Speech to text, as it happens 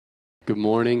Good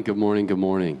morning, good morning, good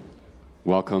morning.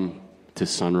 Welcome to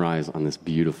Sunrise on this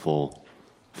beautiful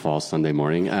fall Sunday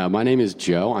morning. My name is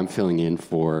Joe. I'm filling in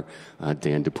for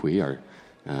Dan Dupuis,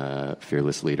 our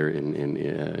fearless leader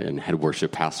and head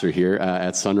worship pastor here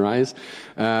at Sunrise.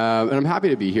 And I'm happy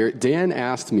to be here. Dan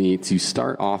asked me to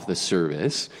start off the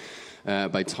service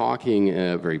by talking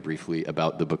very briefly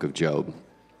about the book of Job.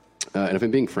 And if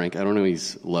I'm being frank, I don't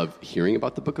always love hearing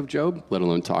about the book of Job, let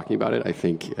alone talking about it. I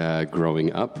think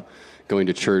growing up, going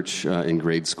to church in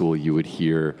grade school, you would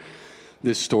hear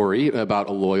this story about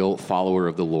a loyal follower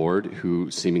of the Lord who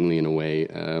seemingly in a way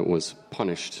was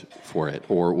punished for it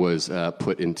or was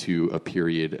put into a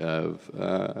period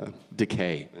of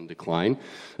decay and decline.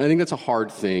 And I think that's a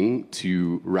hard thing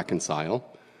to reconcile.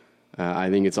 I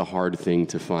think it's a hard thing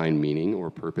to find meaning or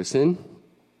purpose in.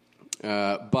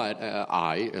 But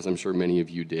I, as I'm sure many of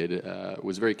you did,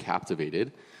 was very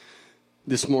captivated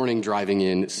this morning driving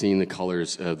in, seeing the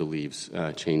colors of the leaves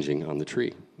changing on the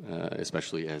tree,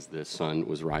 especially as the sun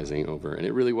was rising over. And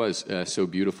it really was so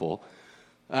beautiful.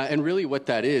 And really what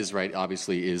that is, right,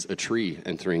 obviously is a tree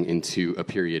entering into a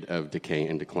period of decay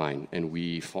and decline. And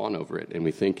we fawn over it, and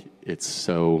we think it's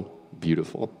so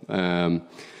beautiful. And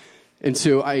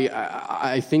so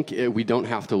I think we don't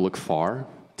have to look far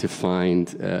to find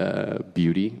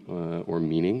beauty or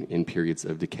meaning in periods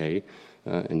of decay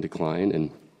and decline.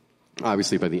 And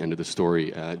obviously, by the end of the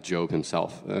story, Job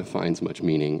himself finds much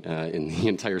meaning in the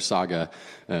entire saga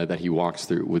that he walks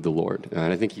through with the Lord.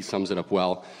 And I think he sums it up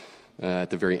well at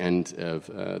the very end of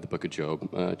the book of Job,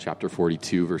 chapter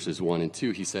 42, verses 1 and 2.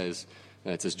 He says,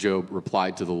 it says, Job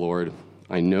replied to the Lord,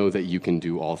 "I know that you can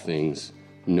do all things.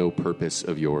 No purpose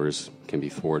of yours can be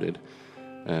thwarted."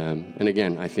 And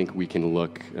again, I think we can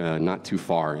look not too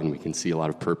far, and we can see a lot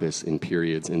of purpose in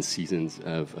periods and seasons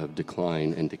of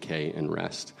decline and decay and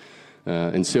rest.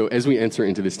 And so as we enter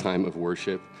into this time of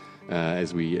worship,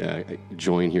 as we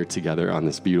join here together on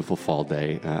this beautiful fall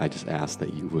day, I just ask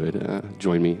that you would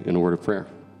join me in a word of prayer.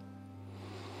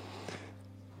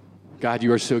 God,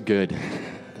 you are so good,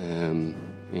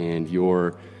 and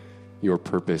your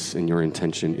purpose and your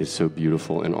intention is so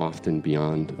beautiful and often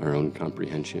beyond our own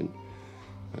comprehension.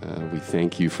 We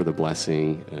thank you for the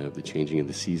blessing of the changing of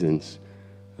the seasons,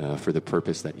 for the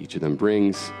purpose that each of them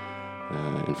brings,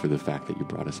 and for the fact that you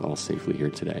brought us all safely here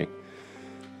today.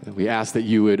 We ask that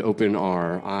you would open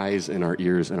our eyes and our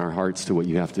ears and our hearts to what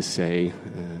you have to say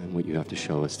and what you have to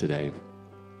show us today,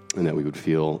 and that we would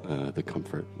feel the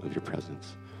comfort of your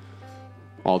presence.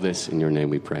 All this in your name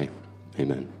we pray.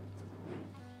 Amen.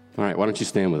 All right, why don't you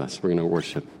stand with us? We're going to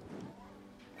worship.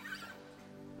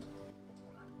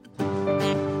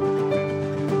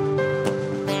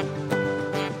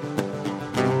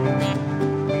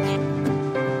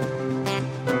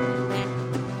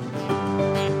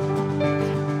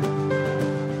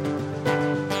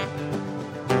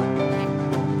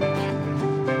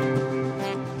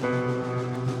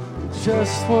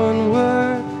 Just one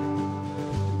word,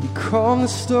 you calm the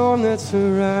storm that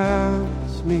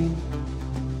surrounds me.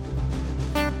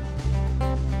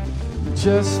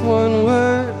 Just one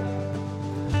word,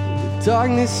 the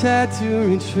darkness had to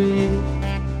retreat.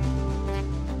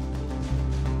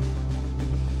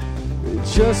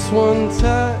 Just one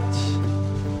touch,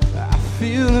 I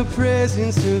feel the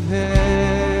presence of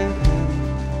heaven.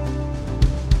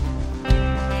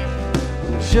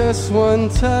 Just one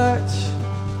touch,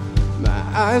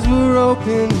 eyes were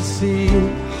open to see,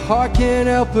 heart can't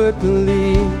help but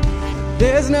believe.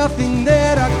 There's nothing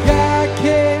that our God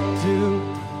can't do.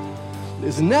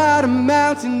 There's not a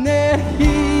mountain that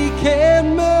he can't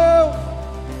move.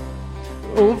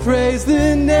 Oh, praise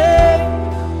the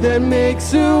name that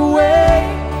makes a way.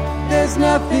 There's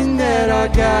nothing that our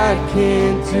God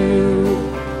can't do.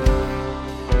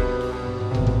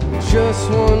 Just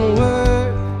one word,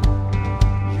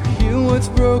 what's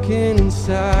broken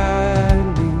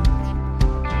inside me.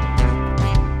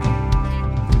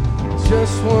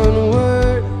 Just one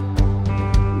word,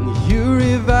 you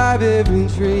revive every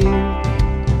dream.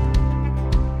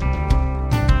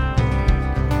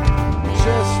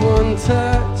 Just one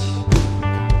touch,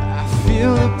 I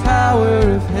feel the power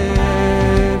of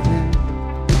heaven.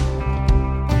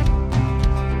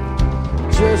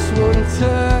 Just one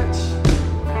touch,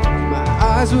 my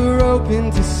eyes were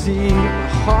open to see.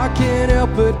 Heart can't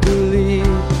help but believe.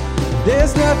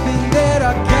 There's nothing that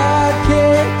our God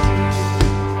can't do.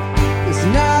 There's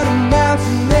not a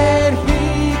mountain that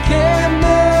he can't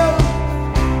move.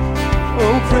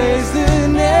 Oh, praise the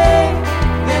name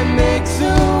that makes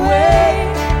a way.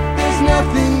 There's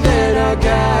nothing that our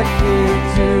God can't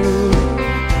do.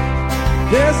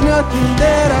 There's nothing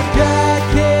that our God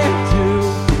can't do.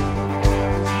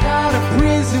 There's not a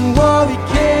prison prison wall he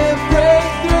can't break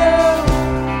through.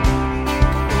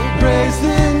 Praise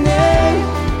the name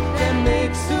that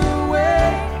makes a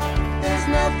way. There's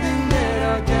nothing that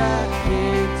our God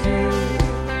can't do.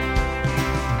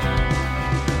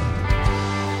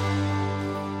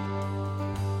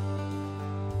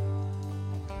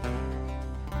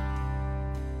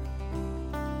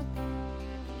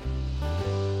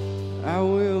 I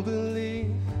will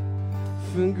believe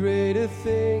for greater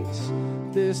things.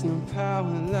 There's no power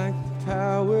like the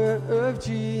power of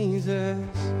Jesus.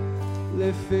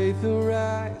 Let faith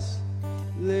arise,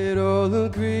 let all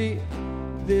agree.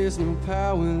 There's no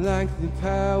power like the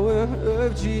power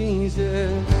of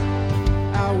Jesus.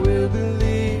 I will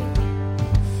believe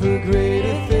for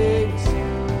greater things.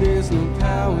 There's no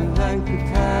power like the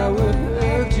power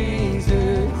of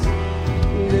Jesus.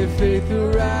 Let faith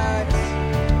arise,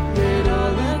 let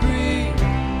all agree.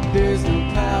 There's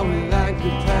no power like the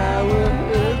power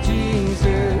of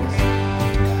Jesus.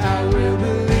 I will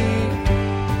believe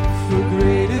for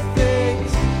greater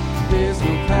things. There's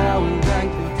no power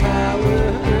like the power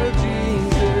of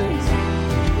Jesus.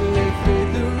 Let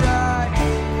faith arise,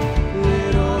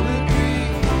 let all agree.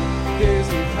 There's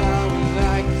no power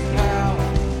like His power.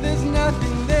 There's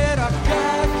nothing that our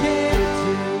God can't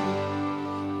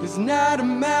do. There's not a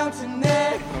mountain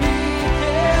that He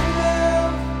can't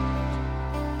move.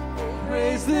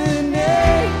 Praise the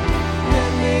name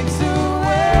that makes a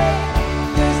way.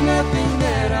 There's nothing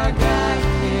that our God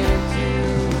can't do.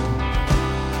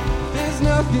 There's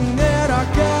nothing that our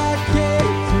God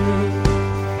can't do.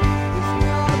 There's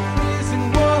not a prison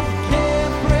wall He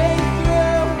can't break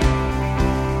through.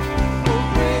 Oh,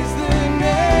 praise the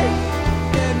name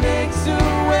that makes a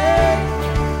way.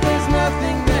 There's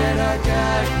nothing that our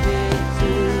God can't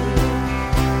do.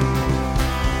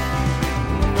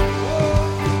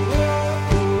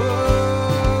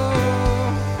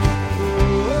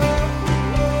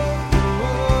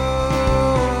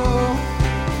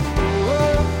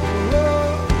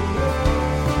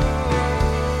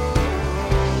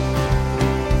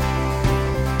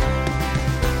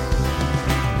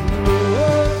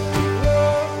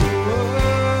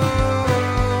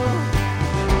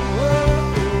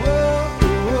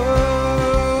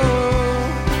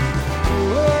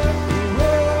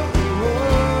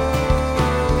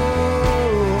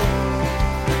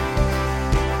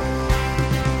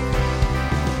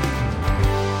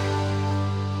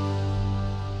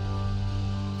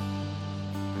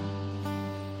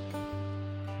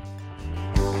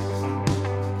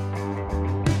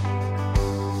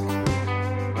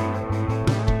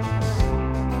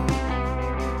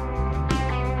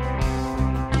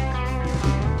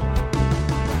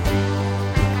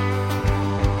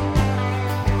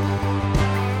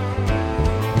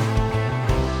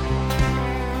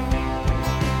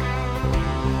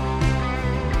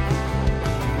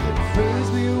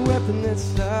 That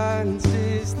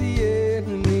silences the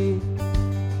enemy.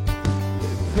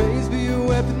 Let praise be a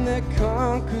weapon that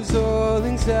conquers all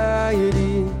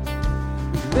anxiety.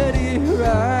 Let it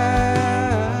rise.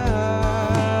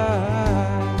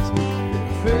 Let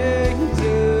praise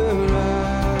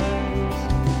arise.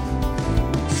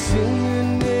 Sing your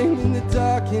name in the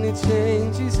dark and it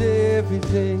changes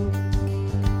everything.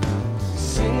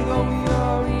 Sing though we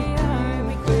are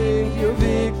in claim your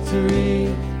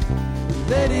victory.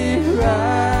 Let it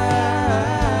rise,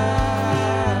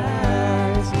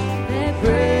 let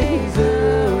praise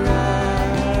arise.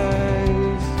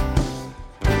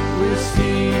 We'll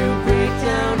see you break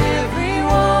down every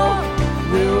wall.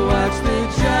 We'll watch the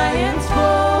giants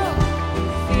fall.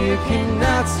 Fear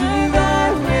cannot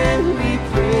survive when we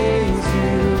praise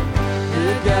you.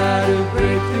 The God of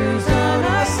breakthroughs on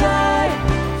our side,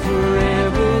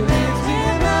 forever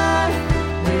lifted high.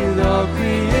 With all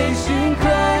creation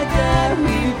cry that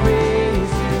we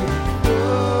praise you.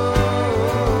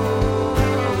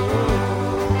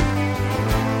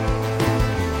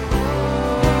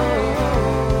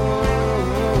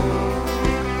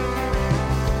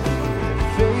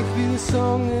 Faith be the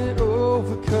song that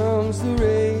overcomes the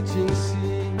raging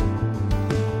sea.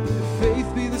 Let faith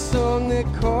be the song that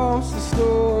calms the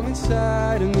storm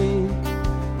inside of me.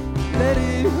 Let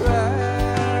it rise.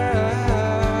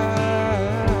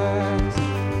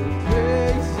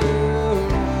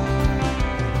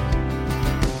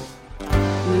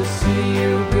 See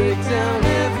you break down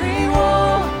every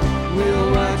wall. We'll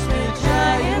watch the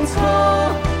giants fall.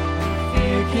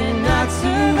 Fear cannot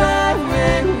survive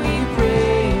when we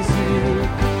praise you.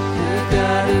 The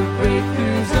God of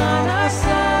breakthroughs on our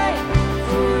side,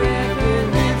 forever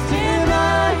lifted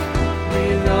high.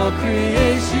 With all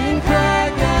creation cry,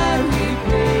 God, we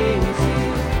praise you.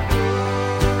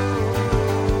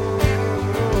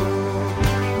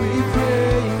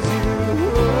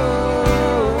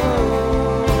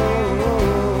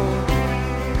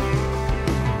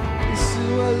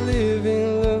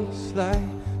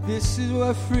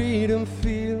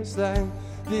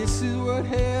 This is what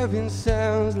heaven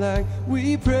sounds like.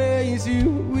 We praise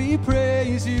you, we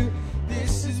praise you.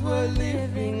 This is what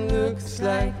living looks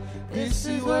like. This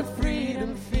is what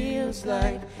freedom feels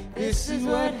like. This is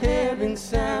what heaven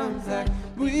sounds like.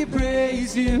 We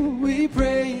praise you, we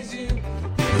praise you.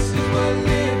 This is what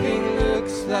living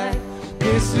looks like.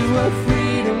 This is what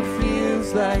freedom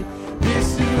feels like.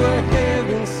 This is what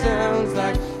heaven sounds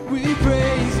like. We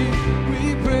praise you,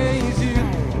 we praise you.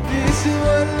 This is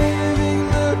what living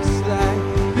looks like.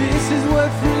 This is what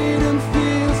freedom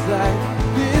feels like.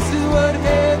 This is what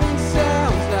heaven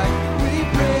sounds like. We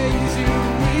praise you,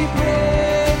 we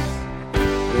praise.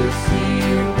 We'll see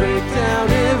you break down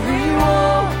every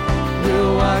wall.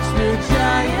 We'll watch the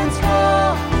giants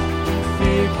fall.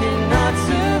 Fear cannot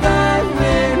survive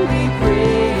when we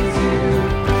praise you.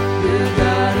 The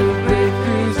God of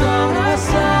breakthroughs on our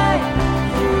side,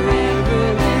 forever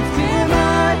lifted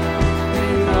high.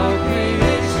 With all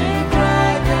creation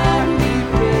cry, God, we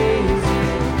praise you.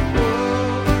 Oh,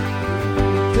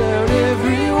 down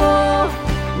every wall,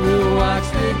 we'll watch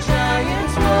the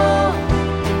giants fall.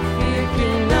 Fear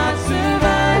cannot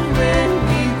survive when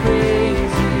we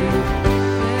praise you.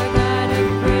 The God of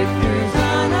breakthroughs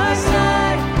on our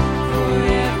side,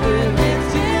 forever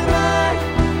lifted high.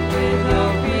 With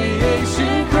all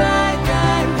creation cry,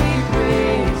 God, we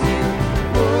praise you.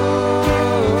 Oh,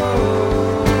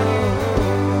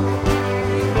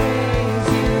 we praise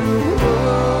you. Oh,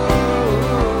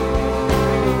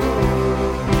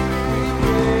 we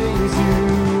praise you.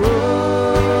 Oh,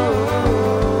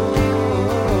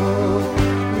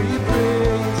 we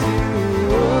praise you.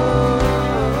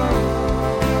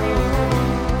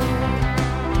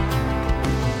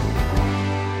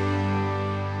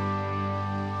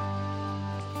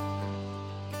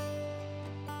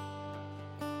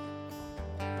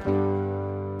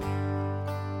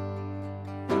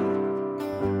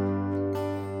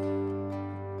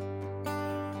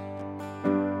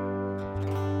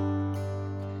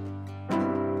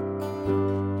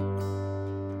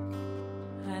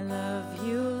 I love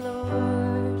you,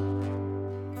 Lord.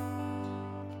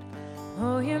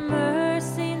 Oh, your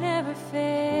mercy never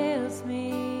fails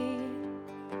me.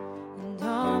 And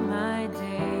all my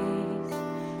days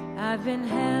I've been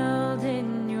held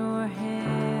in your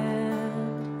hand.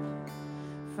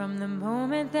 From the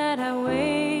moment that I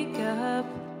wake up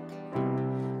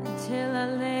until I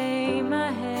lay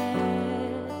my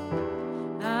head,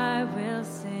 I will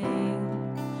sing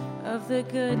of the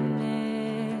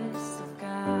goodness of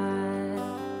God.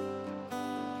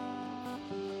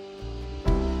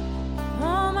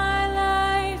 All my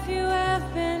life you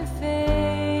have been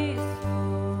faithful.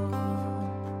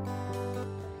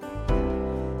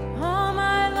 All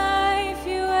my life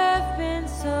you have been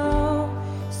so,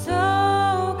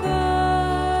 so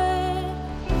good.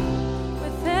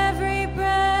 With every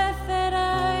breath that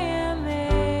I am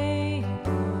able,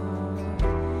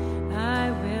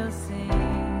 I will sing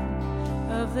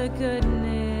of the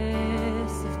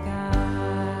goodness of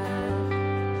God.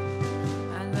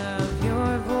 I love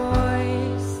your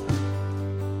voice.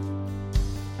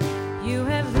 You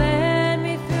have led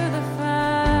me through the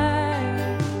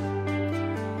fire.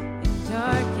 In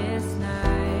darkest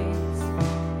nights,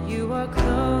 you are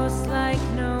close like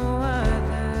no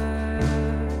other.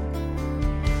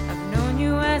 I've known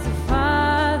you as a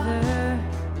father.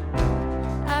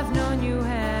 I've known you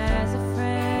as a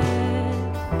friend.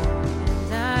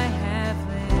 And I have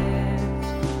lived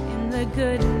in the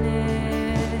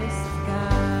goodness of God.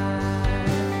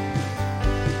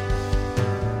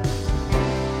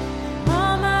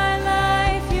 All my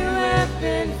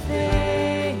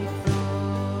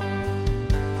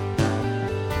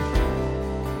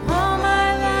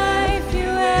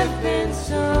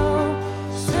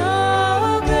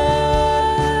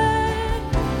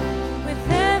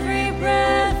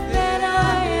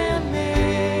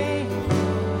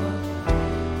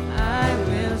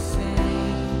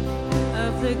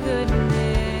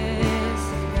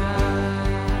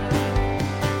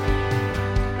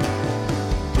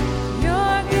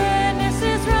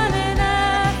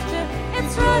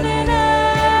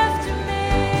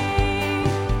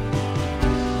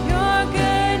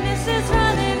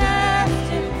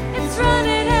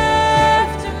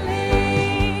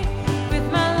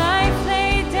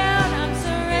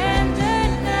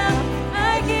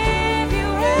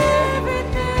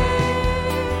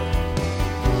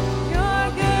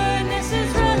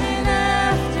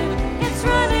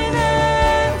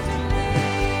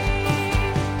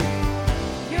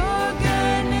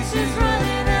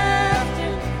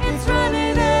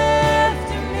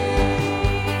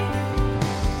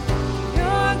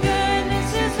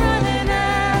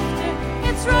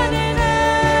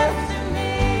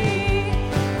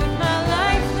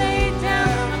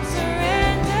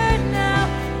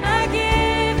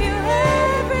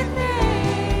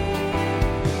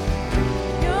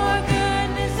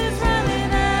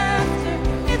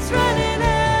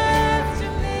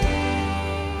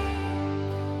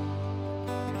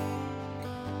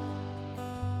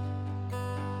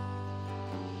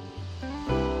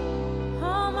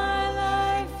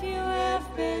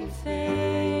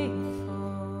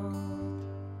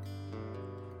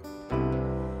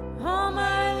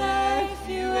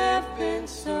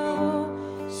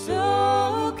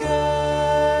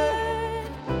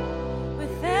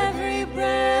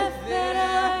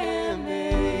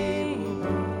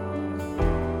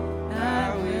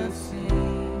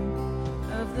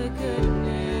the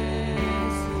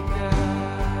goodness of God.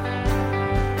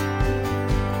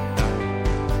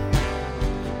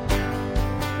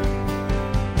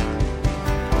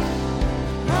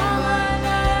 All my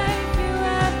life you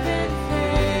have been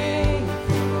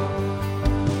faithful.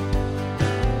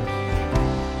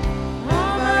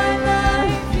 All my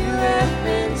life you have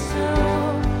been so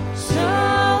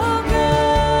good.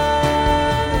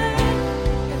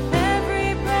 With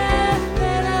every breath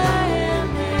that I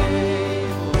am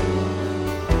able,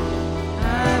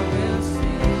 I will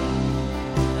sing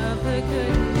of the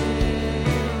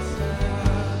goodness of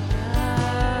God.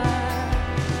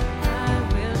 I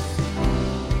will sing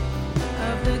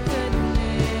of the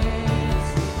goodness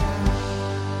of God.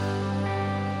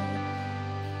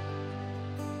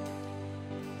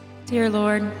 Dear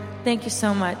Lord, thank you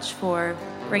so much for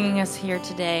bringing us here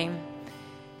today.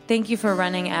 Thank you for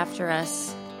running after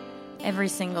us every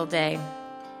single day.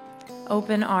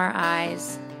 Open our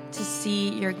eyes to see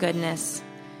your goodness,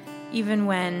 even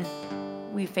when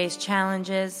we face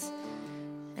challenges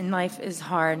and life is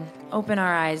hard. Open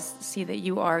our eyes to see that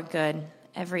you are good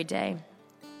every day.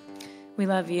 We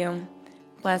love you.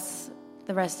 Bless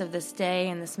the rest of this day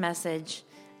and this message.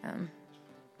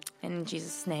 In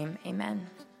Jesus' name, amen.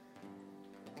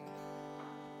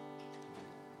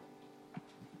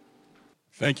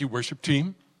 Thank you, worship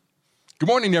team. Good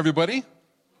morning, everybody.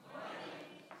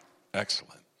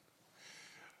 Excellent.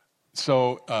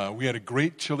 So we had a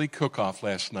great chili cook-off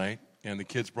last night, and the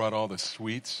kids brought all the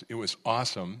sweets. It was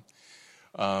awesome.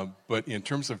 But in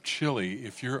terms of chili,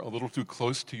 if you're a little too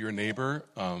close to your neighbor,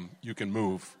 you can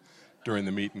move during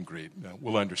the meet and greet.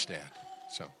 We'll understand.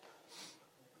 So,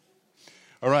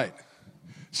 all right.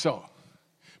 So,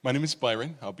 my name is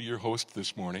Byron. I'll be your host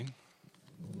this morning.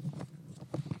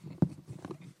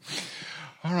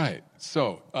 All right,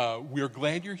 so we're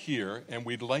glad you're here, and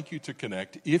we'd like you to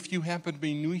connect. If you happen to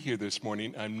be new here this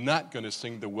morning, I'm not going to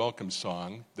sing the welcome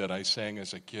song that I sang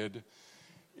as a kid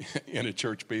in a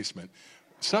church basement.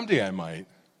 Someday I might,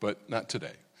 but not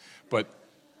today. But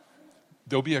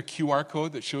there'll be a QR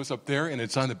code that shows up there, and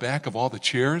it's on the back of all the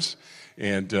chairs.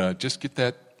 And just get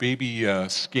that baby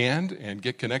scanned and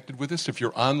get connected with us. If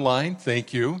you're online,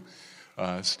 thank you.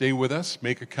 Stay with us,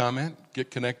 make a comment,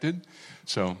 get connected.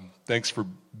 So thanks for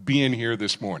being here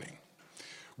this morning.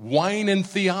 Wine and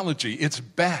Theology, it's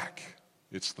back.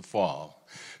 It's the fall.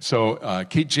 So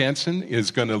Kate Jansen is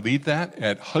going to lead that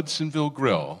at Hudsonville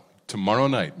Grill tomorrow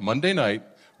night, Monday night,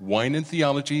 Wine and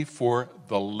Theology for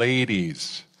the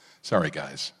ladies. Sorry,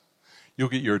 guys. You'll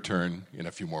get your turn in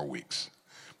a few more weeks.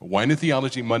 But Wine and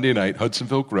Theology, Monday night,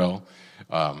 Hudsonville Grill.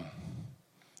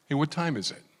 Hey, what time is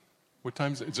it? What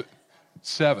time is it? Is it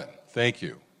 7? Thank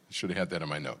you. Should have had that on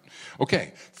my note.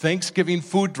 Okay, Thanksgiving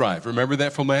food drive. Remember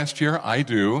that from last year? I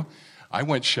do. I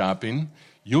went shopping.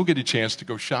 You'll get a chance to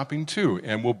go shopping too.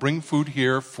 And we'll bring food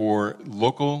here for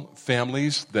local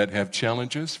families that have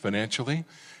challenges financially.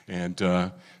 And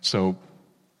so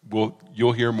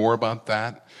you'll hear more about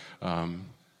that.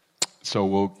 So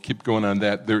we'll keep going on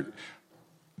that.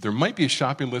 There might be a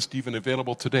shopping list even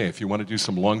available today if you want to do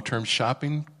some long-term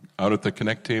shopping out at the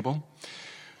Connect table.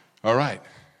 All right.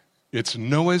 It's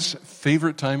Noah's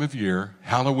favorite time of year,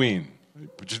 Halloween.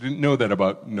 But you didn't know that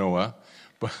about Noah,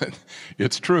 but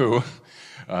it's true.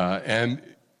 And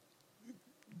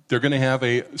they're going to have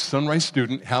a Sunrise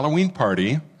Student Halloween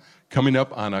party coming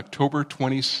up on October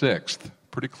 26th,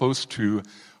 pretty close to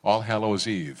All Hallows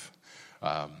Eve.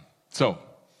 So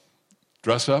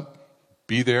dress up,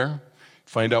 be there,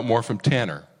 find out more from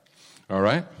Tanner. All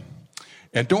right?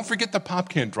 And don't forget the pop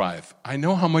can drive. I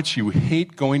know how much you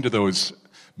hate going to those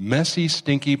messy,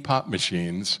 stinky pop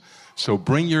machines, so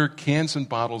bring your cans and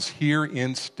bottles here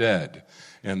instead.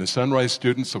 And the Sunrise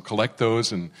students will collect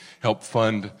those and help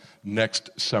fund next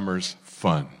summer's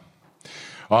fun.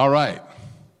 All right,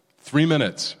 3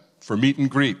 minutes for meet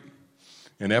and greet.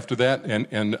 And after that,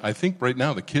 and I think right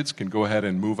now the kids can go ahead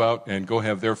and move out and go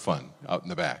have their fun out in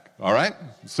the back. All right?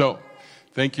 So,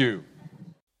 thank you.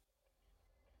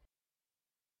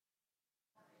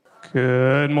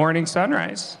 Good morning,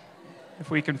 Sunrise. If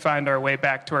we can find our way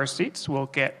back to our seats, we'll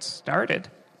get started.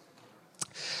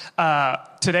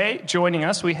 Today, joining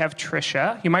us, we have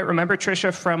Tricia. You might remember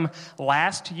Tricia from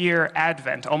last year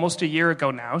Advent, almost a year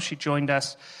ago now. She joined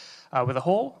us with a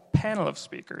whole panel of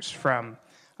speakers from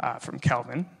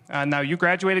Calvin. Now, you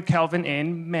graduated Calvin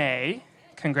in May.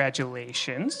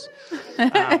 Congratulations.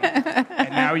 And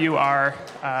now you are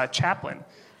chaplain.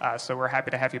 So we're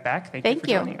happy to have you back. Thank you for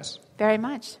joining us. Very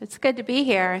much. It's good to be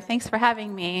here. Thanks for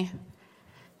having me.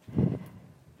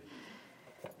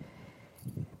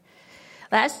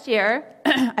 Last year,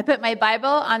 I put my Bible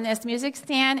on this music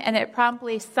stand and it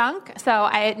promptly sunk, so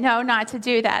I know not to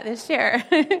do that this year.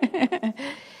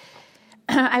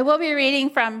 I will be reading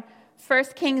from 1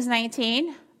 Kings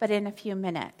 19, but in a few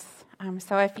minutes.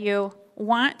 So if you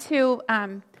want to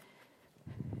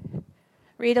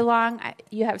read along,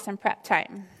 you have some prep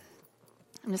time.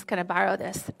 I'm just going to borrow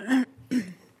this.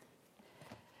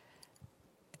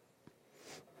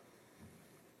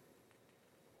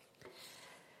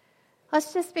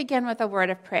 Let's just begin with a word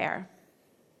of prayer.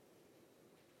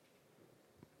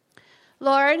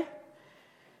 Lord,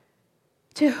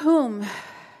 to whom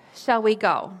shall we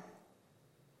go?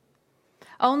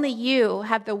 Only you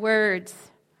have the words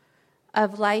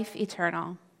of life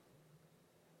eternal.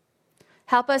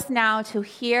 Help us now to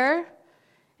hear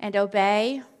and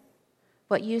obey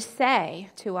what you say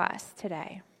to us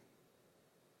today.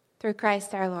 Through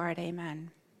Christ our Lord,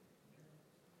 amen.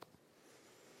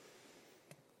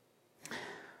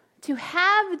 To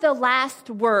have the last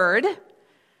word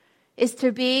is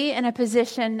to be in a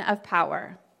position of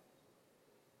power.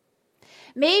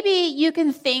 Maybe you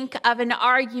can think of an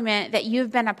argument that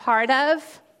you've been a part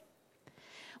of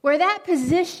where that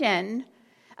position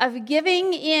of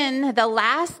giving in the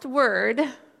last word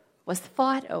was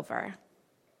fought over.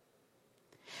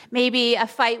 Maybe a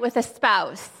fight with a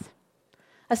spouse,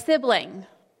 a sibling,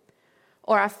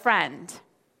 or a friend.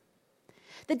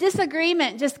 The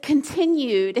disagreement just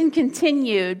continued and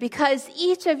continued because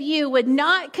each of you would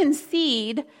not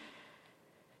concede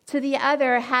to the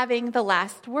other having the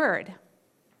last word.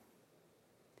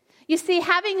 You see,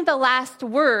 having the last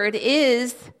word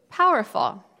is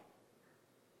powerful.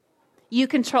 You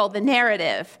control the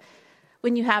narrative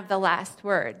when you have the last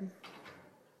word.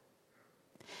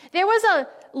 There was a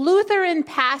Lutheran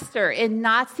pastor in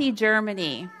Nazi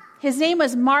Germany. His name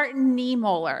was Martin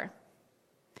Niemöller.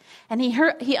 And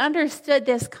he understood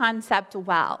this concept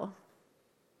well.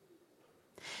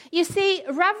 You see,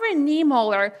 Reverend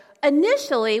Niemöller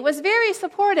initially was very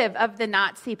supportive of the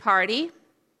Nazi Party.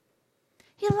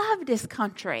 He loved his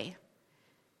country.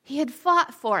 He had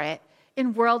fought for it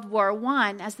in World War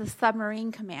I as the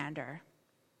submarine commander.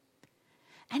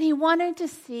 And he wanted to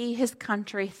see his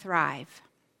country thrive.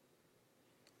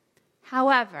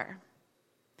 However,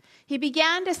 he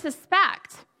began to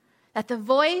suspect that the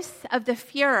voice of the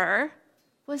Führer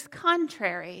was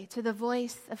contrary to the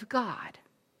voice of God.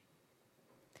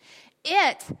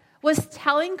 It was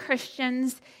telling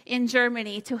Christians in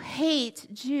Germany to hate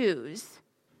Jews,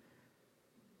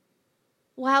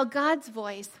 while God's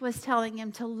voice was telling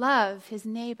him to love his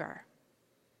neighbor.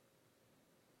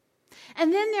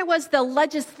 And then there was the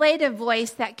legislative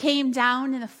voice that came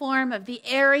down in the form of the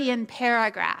Aryan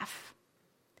paragraph.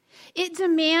 It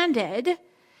demanded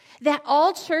that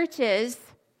all churches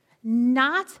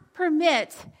not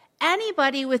permit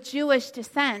anybody with Jewish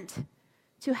descent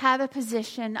to have a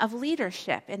position of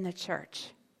leadership in the church.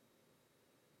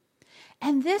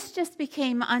 And this just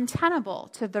became untenable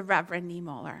to the Reverend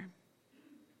Niemöller.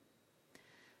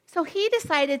 So he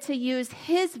decided to use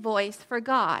his voice for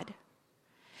God.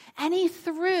 And he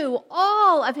threw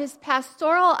all of his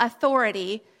pastoral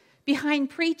authority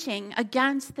behind preaching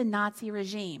against the Nazi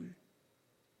regime.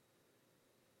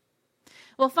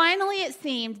 Well, finally it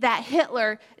seemed that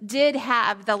Hitler did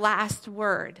have the last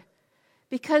word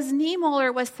because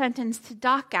Niemöller was sentenced to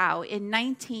Dachau in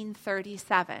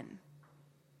 1937.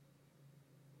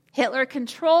 Hitler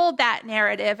controlled that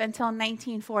narrative until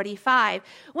 1945,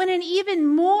 when an even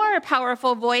more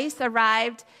powerful voice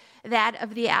arrived, that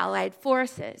of the Allied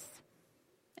forces.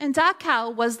 And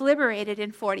Dachau was liberated in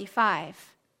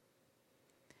 1945.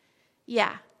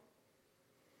 Yeah.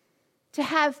 To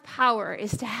have power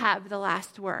is to have the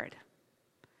last word.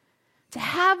 To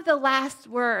have the last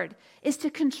word is to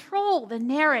control the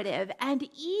narrative and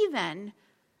even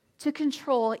to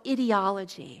control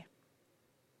ideology.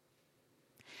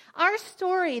 Our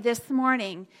story this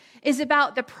morning is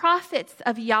about the prophets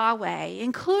of Yahweh,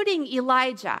 including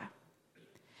Elijah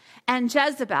and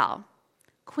Jezebel,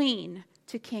 queen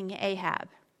to King Ahab.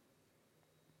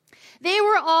 They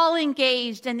were all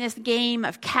engaged in this game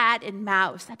of cat and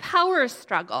mouse, a power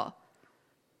struggle.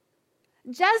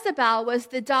 Jezebel was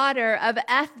the daughter of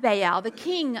Ethbaal, the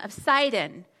king of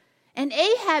Sidon, and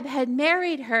Ahab had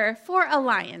married her for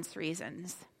alliance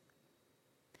reasons.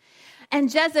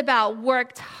 And Jezebel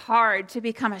worked hard to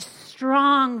become a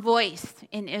strong voice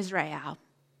in Israel.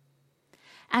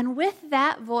 And with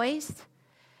that voice,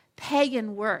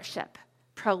 pagan worship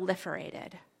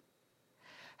proliferated.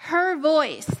 Her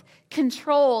voice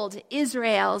controlled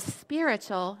Israel's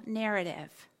spiritual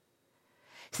narrative.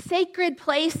 Sacred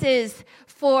places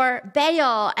for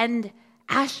Baal and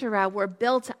Asherah were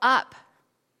built up,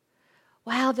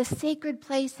 while the sacred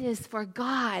places for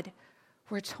God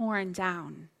were torn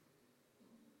down.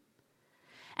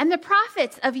 And the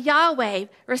prophets of Yahweh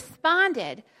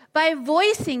responded by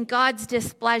voicing God's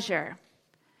displeasure.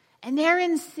 And there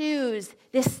ensues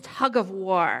this tug of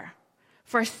war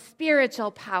for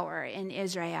spiritual power in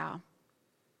Israel.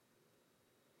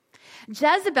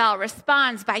 Jezebel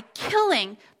responds by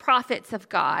killing prophets of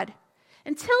God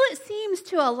until it seems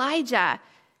to Elijah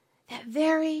that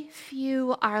very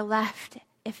few are left,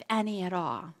 if any at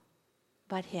all,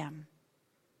 but him.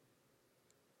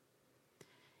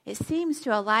 It seems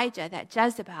to Elijah that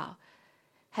Jezebel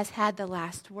has had the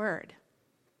last word.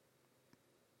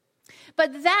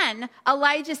 But then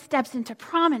Elijah steps into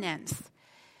prominence.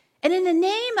 And in the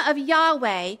name of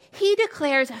Yahweh, he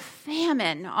declares a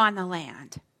famine on the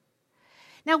land.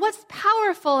 Now, what's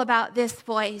powerful about this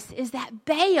voice is that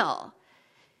Baal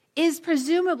is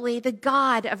presumably the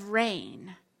god of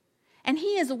rain. And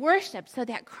he is worshipped so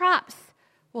that crops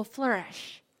will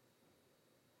flourish.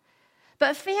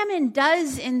 But famine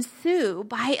does ensue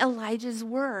by Elijah's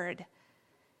word,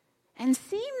 and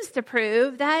seems to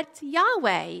prove that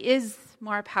Yahweh is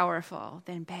more powerful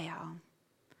than Baal.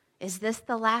 Is this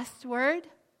the last word?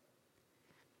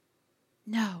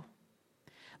 No.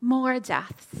 More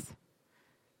deaths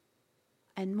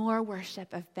and more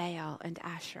worship of Baal and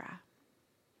Asherah.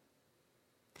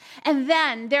 And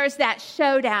then there's that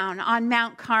showdown on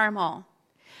Mount Carmel,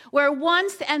 where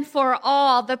once and for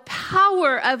all the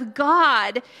power of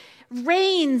God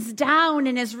rains down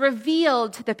and is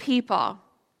revealed to the people.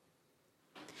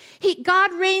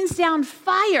 God rains down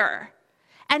fire,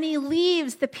 and he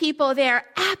leaves the people there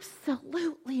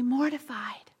absolutely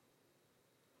mortified.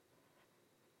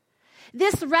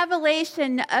 This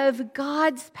revelation of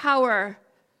God's power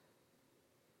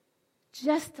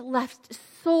just left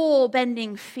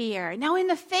soul-bending fear. Now, in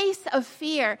the face of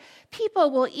fear,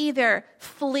 people will either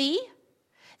flee,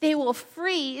 they will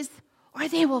freeze, or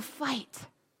they will fight.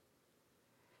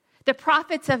 The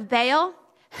prophets of Baal,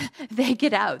 they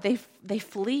get out, they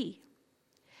flee.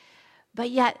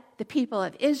 But yet, the people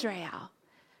of Israel,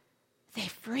 they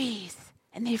freeze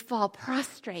and they fall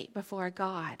prostrate before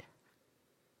God.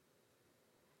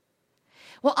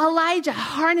 Well, Elijah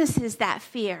harnesses that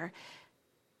fear,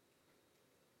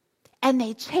 and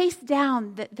they chase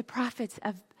down the prophets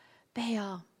of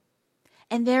Baal,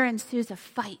 and there ensues a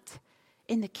fight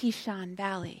in the Kishon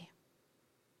Valley.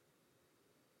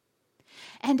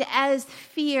 And as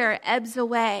fear ebbs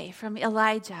away from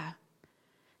Elijah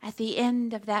at the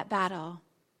end of that battle,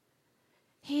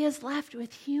 he is left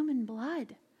with human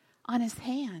blood on his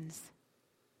hands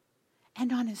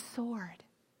and on his sword.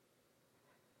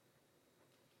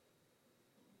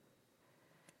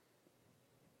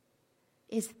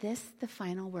 Is this the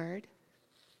final word?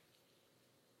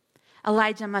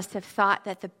 Elijah must have thought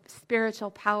that the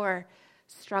spiritual power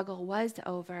struggle was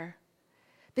over,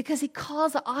 because he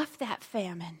calls off that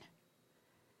famine.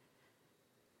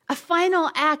 A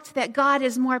final act that God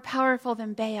is more powerful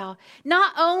than Baal.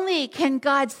 Not only can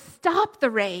God stop the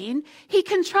rain, he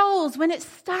controls when it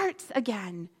starts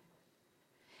again.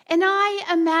 And I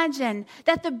imagine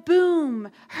that the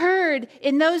boom heard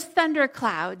in those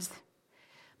thunderclouds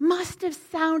must have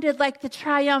sounded like the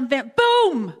triumphant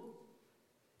boom!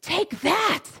 Take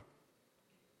that!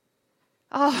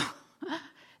 Oh,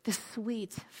 the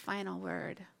sweet final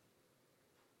word.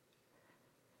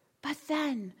 But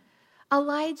then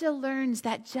Elijah learns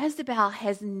that Jezebel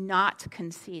has not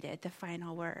conceded the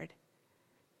final word.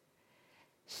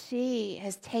 She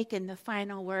has taken the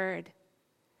final word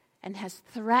and has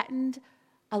threatened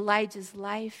Elijah's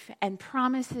life and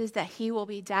promises that he will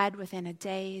be dead within a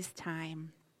day's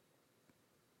time.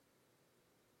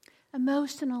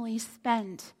 Emotionally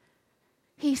spent,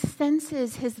 he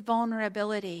senses his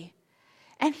vulnerability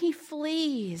and he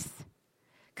flees,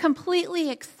 completely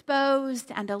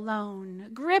exposed and alone,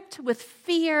 gripped with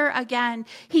fear again.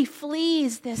 He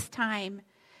flees this time.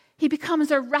 He becomes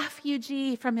a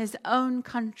refugee from his own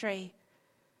country.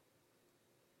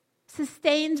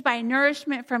 Sustained by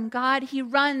nourishment from God, he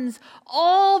runs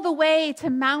all the way to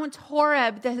Mount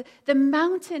Horeb, the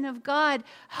mountain of God,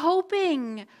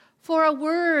 hoping for a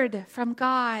word from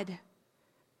God.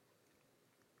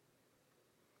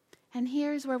 And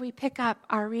here's where we pick up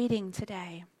our reading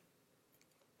today.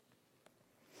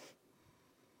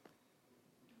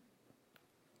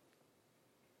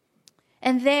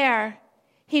 And there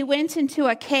he went into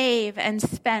a cave and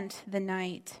spent the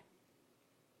night.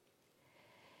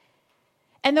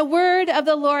 And the word of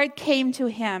the Lord came to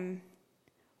him.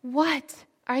 What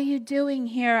are you doing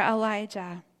here,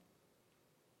 Elijah?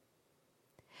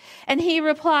 And he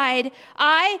replied,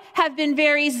 I have been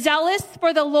very zealous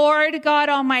for the Lord God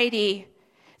Almighty.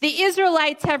 The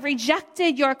Israelites have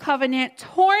rejected your covenant,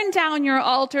 torn down your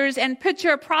altars, and put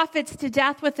your prophets to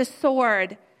death with the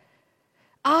sword.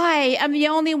 I am the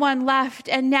only one left,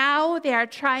 and now they are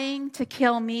trying to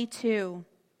kill me too.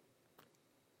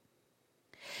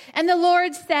 And the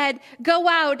Lord said, go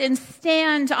out and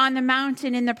stand on the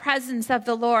mountain in the presence of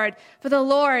the Lord, for the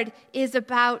Lord is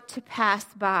about to pass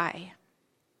by.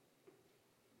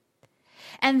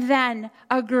 And then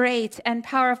a great and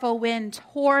powerful wind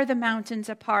tore the mountains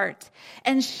apart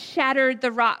and shattered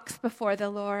the rocks before the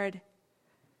Lord.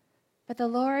 But the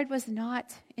Lord was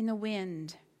not in the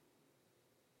wind.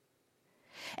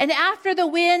 And after the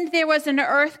wind, there was an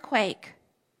earthquake.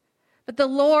 But the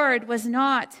Lord was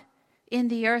not in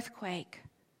the earthquake.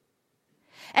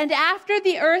 And after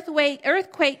the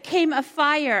earthquake came a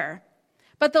fire.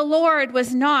 But the Lord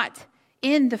was not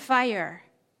in the fire.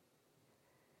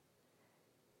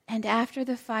 And after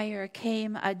the fire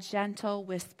came a gentle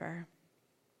whisper.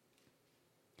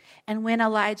 And when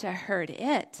Elijah heard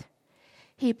it,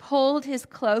 he pulled his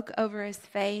cloak over his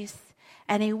face,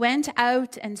 and he went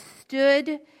out and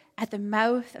stood at the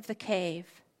mouth of the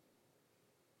cave.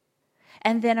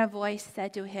 And then a voice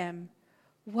said to him,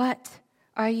 what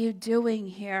are you doing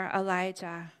here,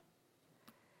 Elijah?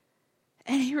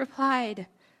 And he replied,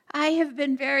 I have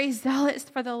been very zealous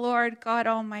for the Lord God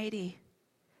Almighty.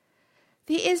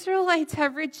 The Israelites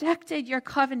have rejected your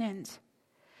covenant,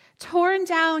 torn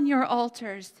down your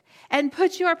altars, and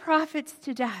put your prophets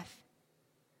to death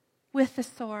with the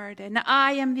sword, and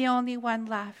I am the only one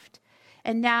left,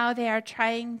 and now they are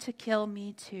trying to kill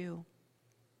me too.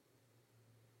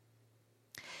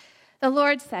 The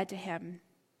Lord said to him,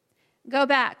 go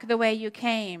back the way you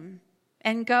came,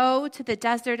 and go to the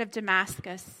desert of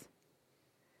Damascus.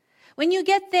 When you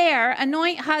get there,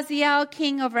 anoint Hazael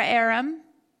king over Aram.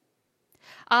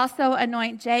 Also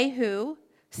anoint Jehu,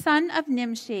 son of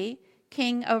Nimshi,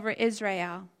 king over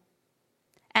Israel.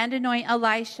 And anoint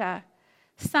Elisha,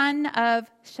 son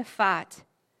of Shaphat,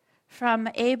 from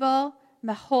Abel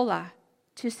Meholah,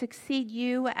 to succeed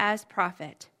you as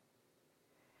prophet.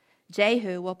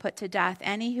 Jehu will put to death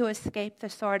any who escape the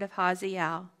sword of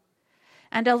Hazael,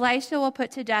 and Elisha will put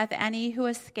to death any who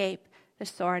escape the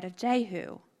sword of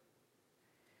Jehu.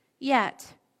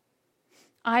 Yet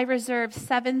I reserve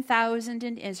 7,000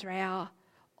 in Israel,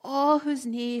 all whose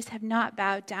knees have not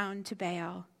bowed down to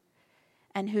Baal,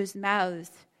 and whose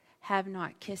mouths have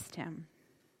not kissed him.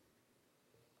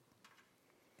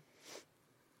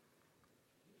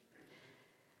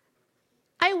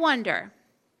 I wonder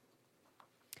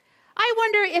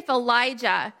if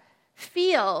Elijah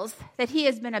feels that he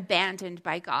has been abandoned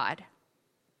by God.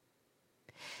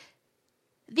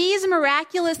 These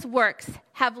miraculous works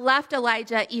have left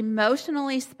Elijah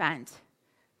emotionally spent,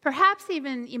 perhaps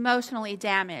even emotionally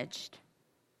damaged.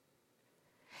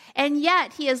 And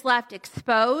yet he is left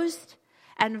exposed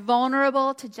and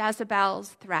vulnerable to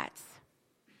Jezebel's threats.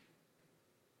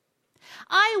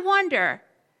 I wonder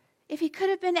if he could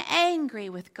have been angry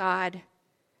with God,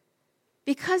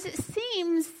 because it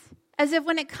seems as if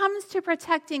when it comes to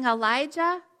protecting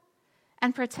Elijah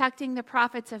and protecting the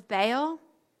prophets of Baal,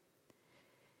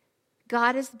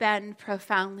 God has been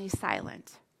profoundly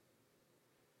silent.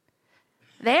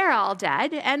 They're all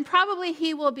dead, and probably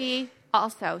he will be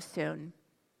also soon.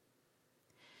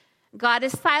 God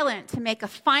is silent to make a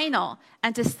final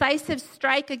and decisive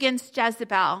strike against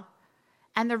Jezebel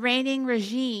and the reigning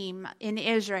regime in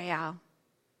Israel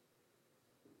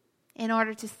in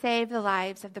order to save the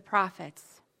lives of the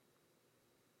prophets.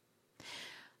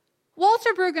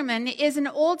 Walter Brueggemann is an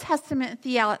Old Testament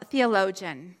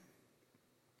theologian.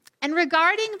 And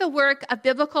regarding the work of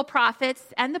biblical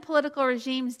prophets and the political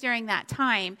regimes during that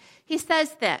time, he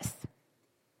says this: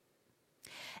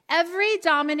 every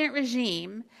dominant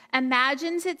regime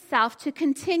imagines itself to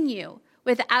continue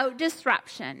without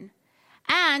disruption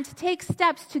and takes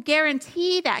steps to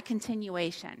guarantee that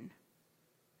continuation.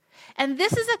 And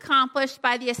this is accomplished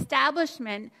by the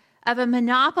establishment of a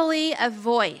monopoly of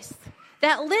voice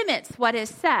that limits what is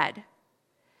said,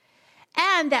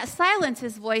 and that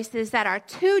silences voices that are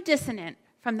too dissonant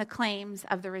from the claims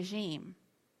of the regime.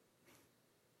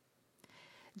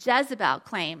 Jezebel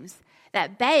claims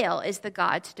that Baal is the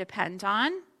god to depend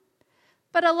on,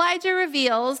 but Elijah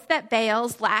reveals that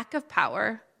Baal's lack of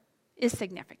power is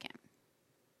significant.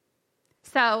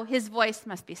 So his voice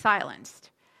must be silenced,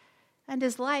 and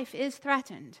his life is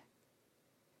threatened.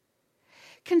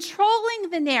 Controlling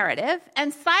the narrative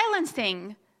and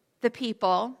silencing the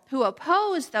people who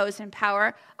oppose those in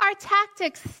power are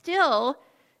tactics still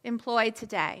employed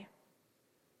today.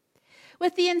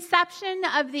 With the inception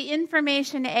of the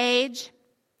information age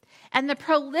and the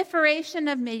proliferation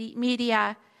of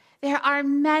media, There are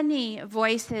many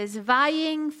voices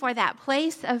vying for that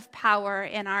place of power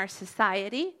in our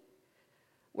society,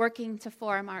 working to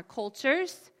form our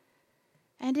cultures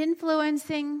and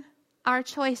influencing our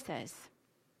choices.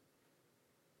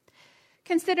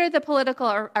 Consider the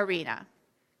political arena.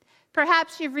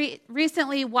 Perhaps you've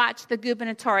recently watched the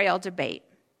gubernatorial debate.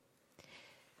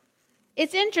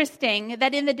 It's interesting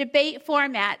that in the debate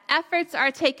format, efforts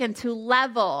are taken to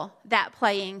level that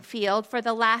playing field for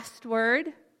the last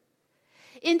word.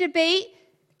 In debate,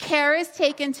 care is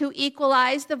taken to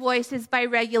equalize the voices by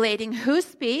regulating who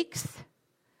speaks,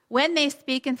 when they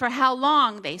speak, and for how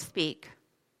long they speak.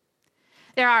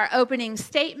 There are opening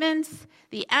statements,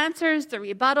 the answers, the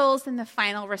rebuttals, and the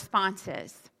final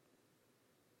responses.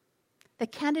 The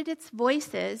candidates'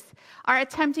 voices are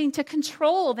attempting to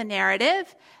control the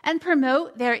narrative and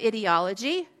promote their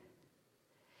ideology.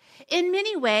 In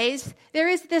many ways, there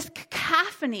is this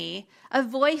cacophony of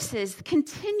voices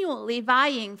continually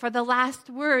vying for the last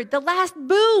word, the last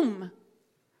boom,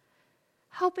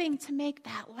 hoping to make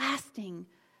that lasting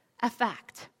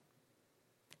effect.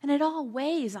 And it all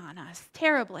weighs on us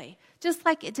terribly, just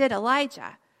like it did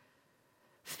Elijah.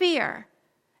 Fear,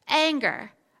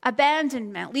 anger,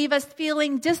 abandonment leave us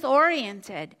feeling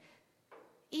disoriented,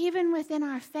 even within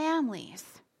our families,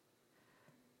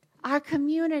 our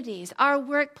communities, our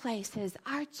workplaces,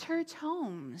 our church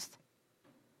homes.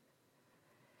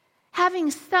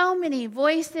 Having so many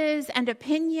voices and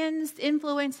opinions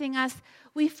influencing us,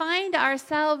 we find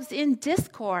ourselves in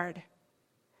discord.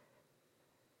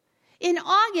 In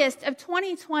August of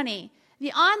 2020,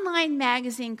 the online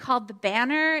magazine called The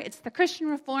Banner, it's the Christian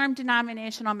Reformed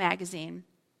denominational magazine,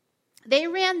 they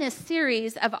ran this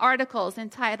series of articles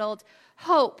entitled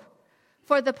Hope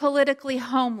for the Politically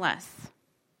Homeless.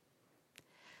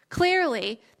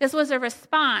 Clearly, this was a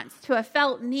response to a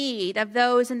felt need of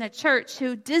those in the church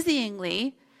who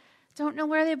dizzyingly don't know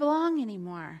where they belong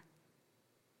anymore.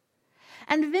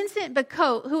 And Vincent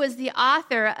Bacote, who is the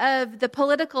author of The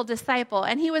Political Disciple,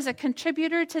 and he was a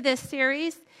contributor to this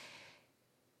series,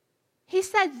 he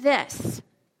said this: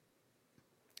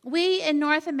 "We in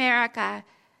North America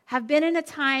have been in a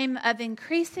time of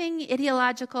increasing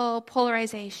ideological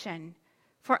polarization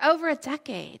for over a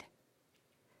decade,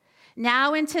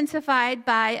 now intensified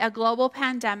by a global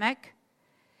pandemic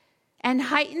and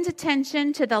heightened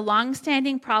attention to the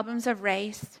long-standing problems of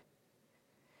race.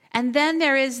 And then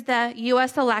there is the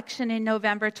U.S. election in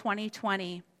November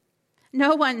 2020.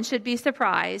 No one should be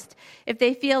surprised if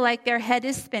they feel like their head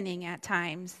is spinning at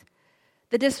times.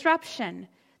 The disruption,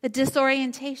 the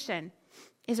disorientation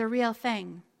is a real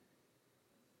thing.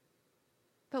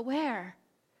 But where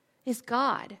is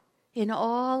God in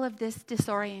all of this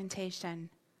disorientation?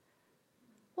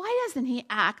 Why doesn't he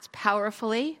act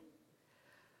powerfully?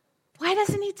 Why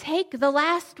doesn't he take the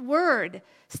last word,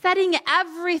 setting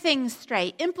everything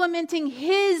straight, implementing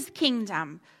his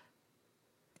kingdom?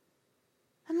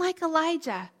 And like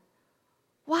Elijah,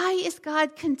 why is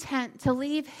God content to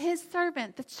leave his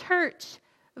servant, the church,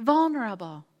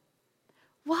 vulnerable?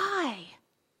 Why?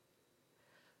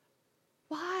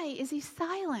 Why is he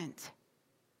silent?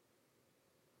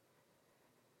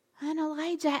 And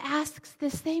Elijah asks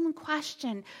the same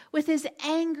question with his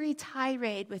angry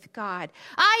tirade with God.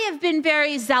 I have been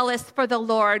very zealous for the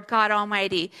Lord God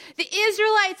Almighty. The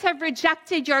Israelites have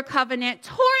rejected your covenant,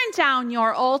 torn down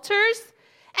your altars,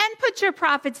 and put your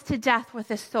prophets to death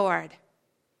with a sword.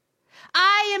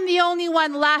 I am the only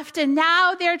one left, and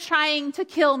now they're trying to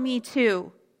kill me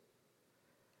too.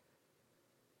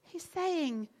 He's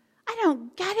saying, I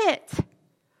don't get it.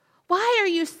 Why are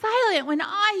you silent when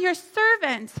I, your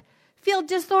servant, feel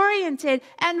disoriented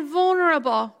and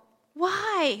vulnerable?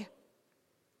 Why?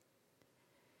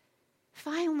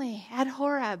 Finally, at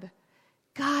Horeb,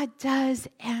 God does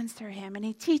answer him, and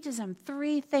he teaches him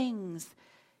 3 things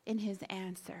in his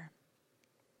answer.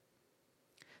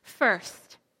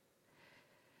 First,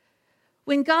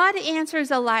 when God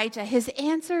answers Elijah, his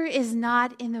answer is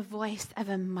not in the voice of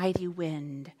a mighty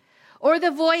wind, or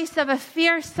the voice of a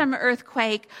fearsome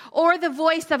earthquake, or the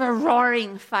voice of a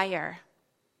roaring fire.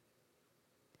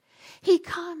 He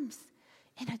comes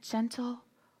in a gentle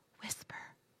whisper.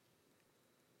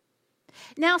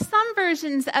 Now, some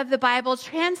versions of the Bible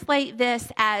translate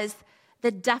this as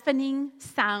the deafening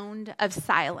sound of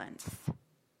silence.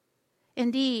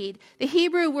 Indeed, the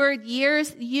Hebrew word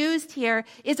used here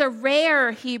is a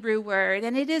rare Hebrew word,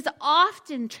 and it is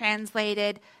often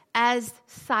translated as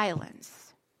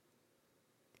silence.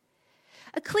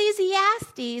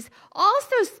 Ecclesiastes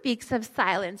also speaks of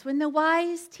silence when the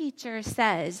wise teacher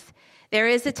says, there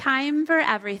is a time for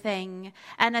everything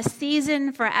and a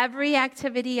season for every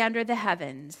activity under the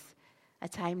heavens, a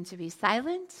time to be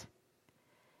silent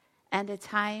and a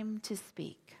time to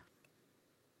speak.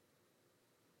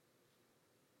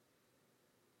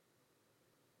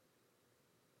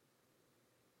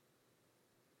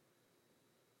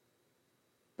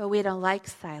 But we don't like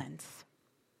silence.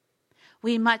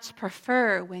 We much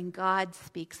prefer when God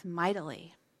speaks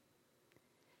mightily.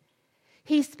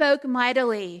 He spoke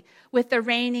mightily with the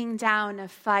raining down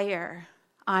of fire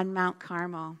on Mount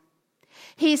Carmel.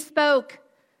 He spoke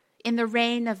in the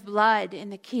rain of blood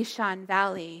in the Kishon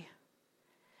Valley.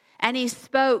 And he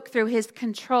spoke through his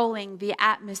controlling the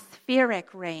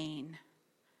atmospheric rain.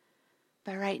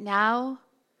 But right now,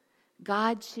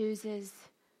 God chooses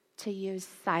to use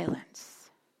silence.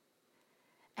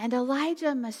 And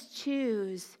Elijah must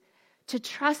choose to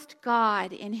trust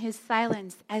God in his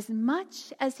silence as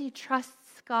much as he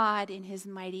trusts God in his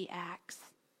mighty acts.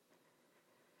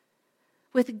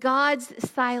 With God's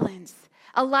silence,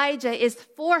 Elijah is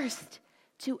forced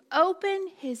to open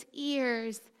his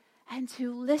ears and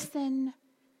to listen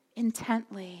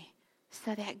intently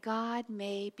so that God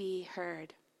may be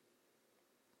heard.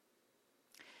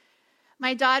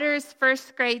 My daughter's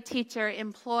first grade teacher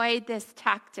employed this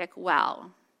tactic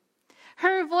well.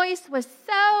 Her voice was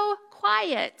so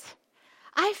quiet.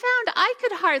 I found I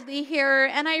could hardly hear her,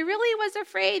 and I really was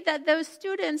afraid that those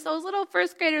students, those little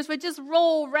first graders, would just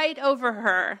roll right over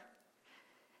her.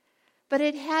 But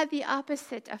it had the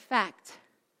opposite effect.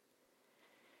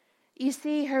 You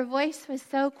see, her voice was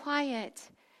so quiet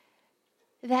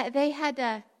that they had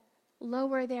to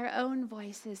lower their own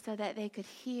voices so that they could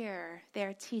hear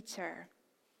their teacher.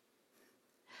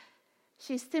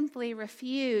 She simply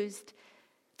refused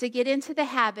to get into the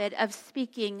habit of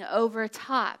speaking over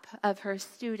top of her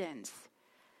students,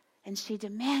 and she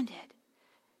demanded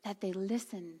that they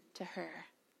listen to her.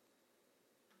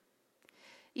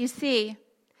 You see,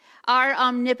 our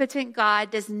omnipotent God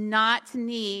does not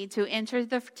need to enter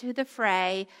to the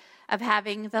fray of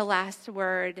having the last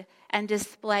word and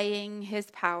displaying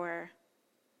his power.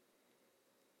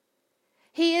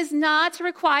 He is not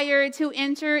required to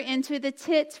enter into the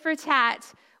tit for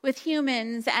tat with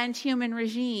humans and human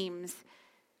regimes.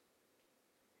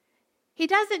 He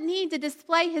doesn't need to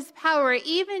display his power,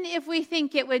 even if we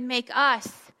think it would make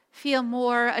us feel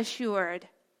more assured.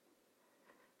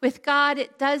 With God,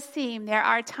 it does seem there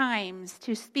are times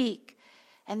to speak,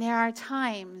 and there are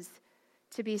times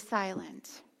to be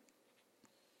silent.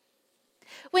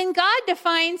 When God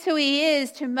defines who he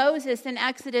is to Moses in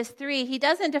Exodus 3, he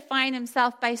doesn't define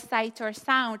himself by sight or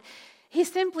sound. He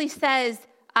simply says,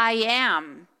 I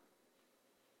am.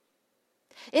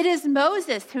 It is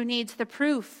Moses who needs the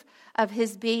proof of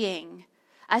his being,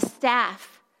 a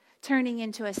staff turning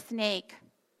into a snake,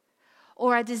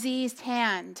 or a diseased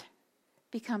hand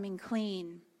becoming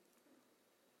clean.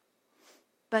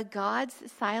 But God's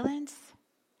silence,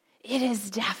 it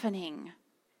is deafening,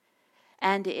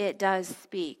 and it does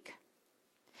speak.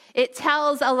 It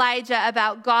tells Elijah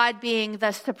about God being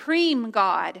the supreme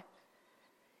God.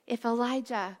 If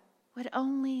Elijah would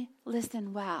only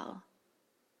listen well.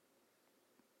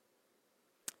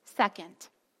 Second,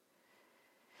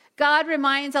 God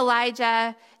reminds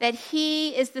Elijah that he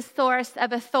is the source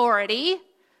of authority,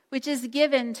 which is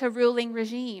given to ruling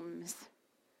regimes.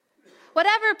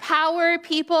 Whatever power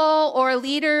people or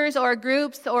leaders or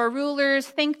groups or rulers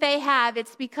think they have,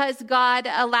 it's because God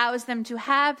allows them to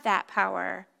have that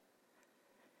power.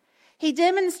 He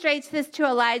demonstrates this to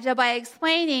Elijah by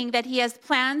explaining that he has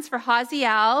plans for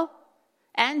Hazael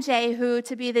and Jehu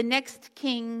to be the next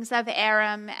kings of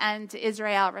Aram and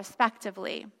Israel,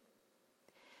 respectively.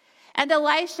 And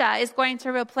Elisha is going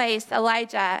to replace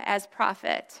Elijah as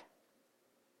prophet.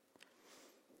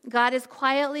 God is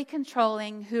quietly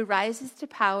controlling who rises to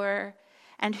power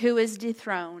and who is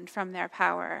dethroned from their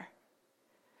power.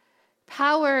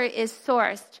 Power is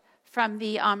sourced from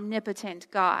the omnipotent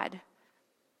God.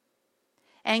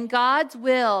 And God's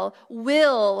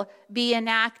will be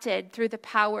enacted through the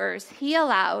powers he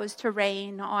allows to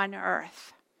reign on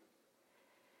earth.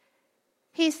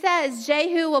 He says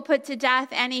Jehu will put to death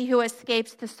any who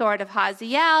escapes the sword of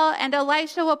Hazael, and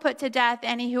Elisha will put to death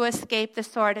any who escape the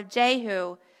sword of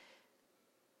Jehu.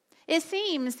 It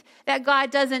seems that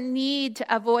God doesn't need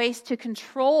a voice to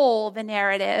control the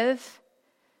narrative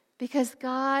because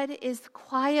God is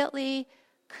quietly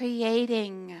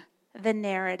creating the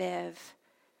narrative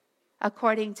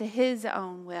according to his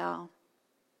own will.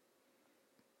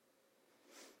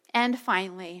 And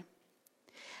finally,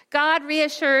 God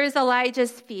reassures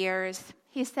Elijah's fears.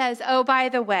 He says, oh, by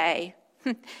the way,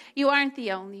 you aren't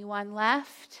the only one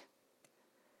left.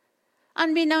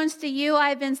 Unbeknownst to you,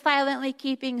 I've been silently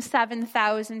keeping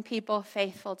 7,000 people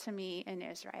faithful to me in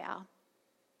Israel.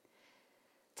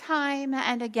 Time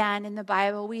and again in the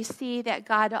Bible, we see that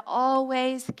God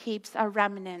always keeps a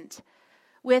remnant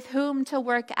with whom to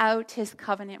work out his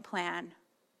covenant plan,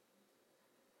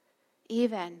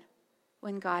 even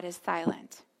when God is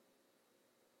silent.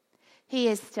 He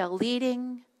is still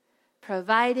leading,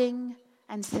 providing,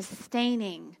 and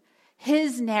sustaining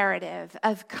his narrative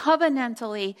of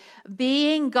covenantally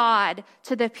being God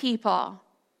to the people,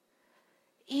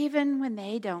 even when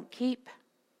they don't keep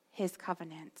his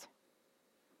covenant.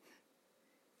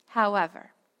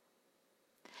 However,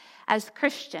 as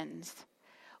Christians,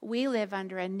 we live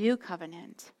under a new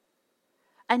covenant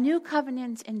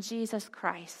in Jesus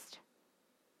Christ.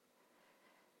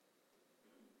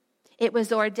 It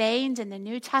was ordained in the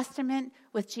New Testament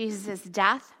with Jesus'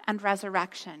 death and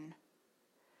resurrection.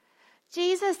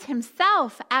 Jesus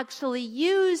himself actually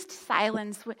used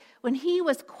silence when he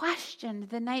was questioned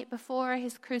the night before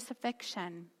his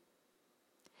crucifixion.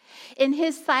 In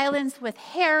his silence with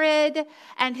Herod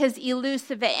and his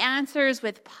elusive answers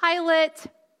with Pilate,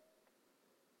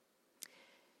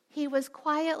 he was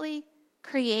quietly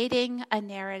creating a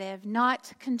narrative,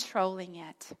 not controlling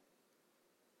it.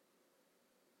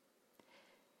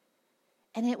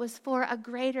 And it was for a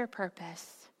greater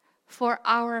purpose, for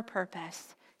our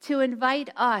purpose, to invite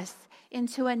us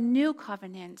into a new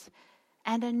covenant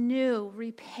and a new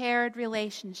repaired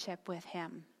relationship with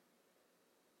him.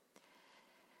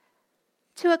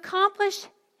 To accomplish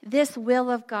this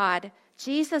will of God,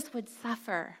 Jesus would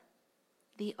suffer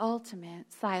the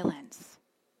ultimate silence,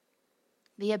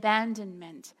 the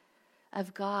abandonment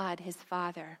of God, his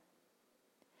Father.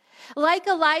 Like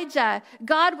Elijah,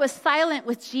 God was silent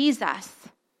with Jesus.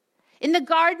 In the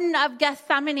Garden of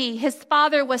Gethsemane, his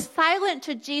Father was silent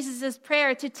to Jesus'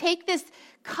 prayer to take this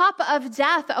cup of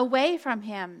death away from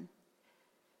him.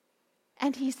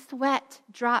 And he sweat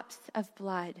drops of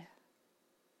blood.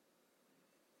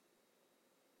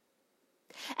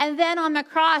 And then on the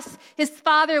cross, his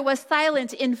Father was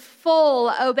silent in full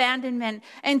abandonment.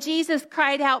 And Jesus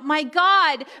cried out, my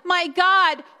God,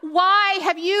 why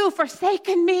have you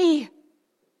forsaken me?"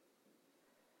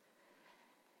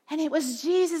 And it was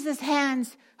Jesus'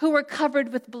 hands who were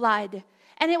covered with blood.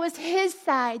 And it was his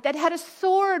side that had a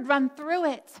sword run through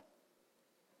it.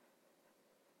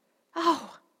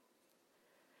 Oh,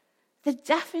 the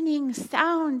deafening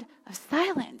sound of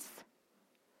silence.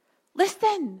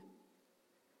 Listen.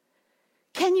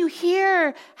 Can you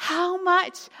hear how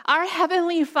much our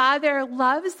Heavenly Father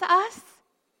loves us?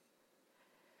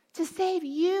 To save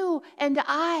you and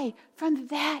I from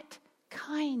that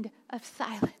kind of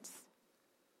silence.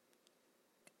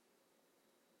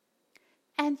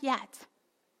 And yet,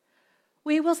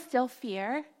 we will still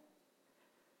fear.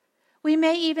 We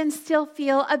may even still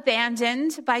feel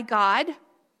abandoned by God.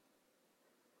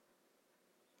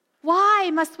 Why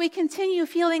must we continue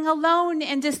feeling alone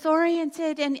and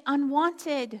disoriented and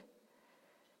unwanted?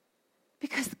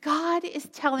 Because God is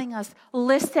telling us,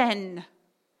 listen.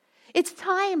 It's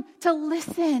time to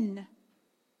listen.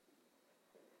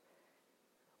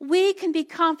 We can be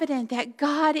confident that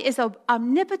God is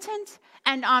omnipotent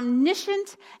and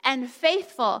omniscient and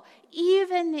faithful,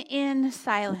 even in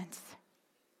silence.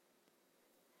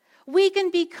 We can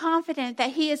be confident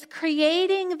that he is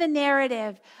creating the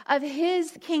narrative of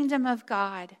his kingdom of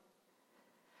God.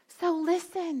 So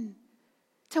listen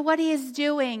to what he is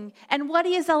doing and what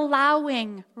he is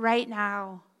allowing right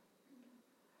now.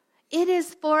 It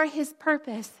is for his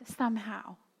purpose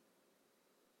somehow.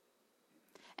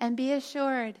 And be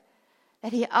assured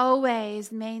that he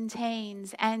always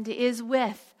maintains and is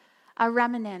with a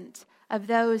remnant of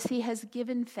those he has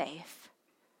given faith,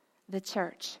 the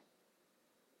church.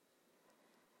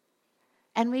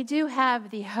 And we do have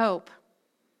the hope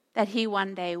that he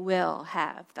one day will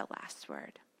have the last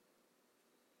word.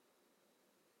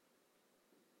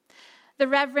 The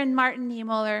Reverend Martin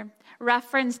Niemöller,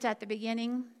 referenced at the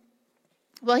beginning,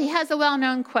 well, he has a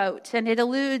well-known quote, and it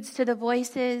alludes to the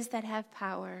voices that have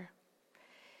power.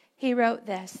 He wrote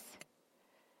this: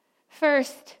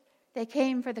 "First, they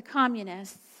came for the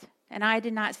communists, and I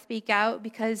did not speak out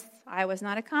because I was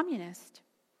not a communist.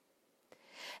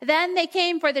 Then they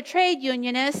came for the trade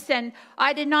unionists, and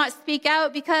I did not speak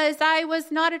out because I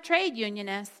was not a trade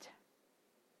unionist.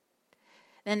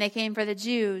 Then they came for the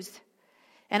Jews,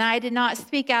 and I did not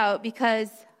speak out because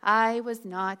I was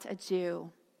not a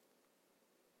Jew.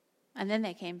 And then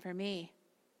they came for me.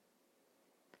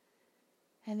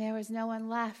 And there was no one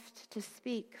left to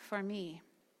speak for me."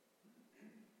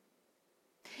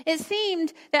 It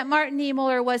seemed that Martin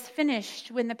Niemöller was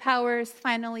finished when the powers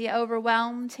finally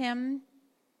overwhelmed him,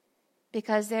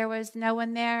 because there was no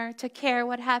one there to care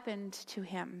what happened to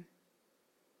him.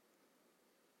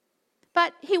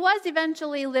 But he was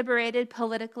eventually liberated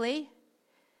politically,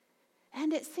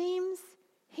 and it seems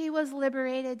he was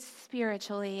liberated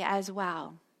spiritually as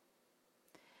well.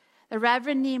 The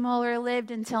Reverend Niemöller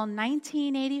lived until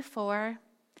 1984,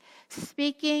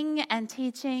 speaking and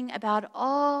teaching about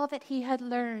all that he had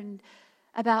learned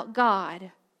about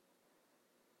God,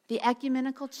 the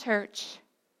ecumenical church,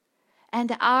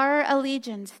 and our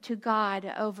allegiance to God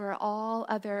over all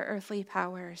other earthly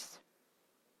powers.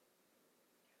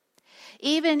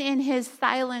 Even in his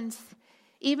silence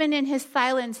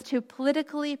to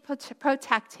politically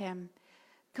protect him,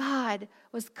 God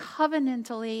was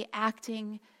covenantally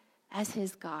acting as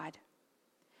his God,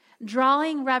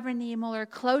 drawing Reverend Niemöller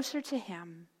closer to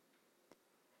him.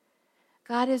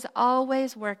 God is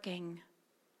always working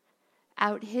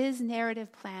out his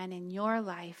narrative plan in your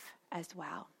life as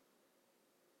well.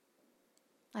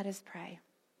 Let us pray.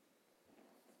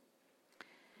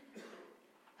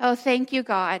 Oh, thank you,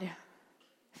 God.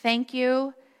 Thank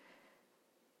you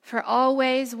for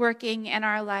always working in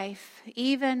our life,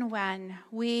 even when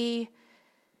we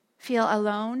feel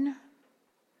alone.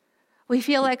 We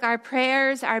feel like our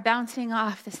prayers are bouncing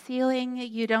off the ceiling.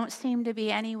 You don't seem to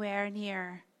be anywhere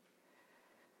near.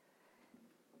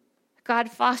 God,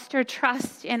 foster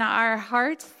trust in our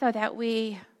hearts so that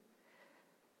we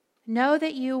know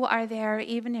that you are there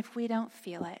even if we don't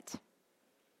feel it.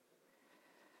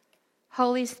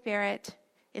 Holy Spirit,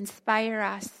 inspire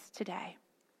us today.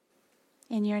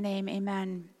 In your name,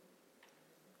 amen.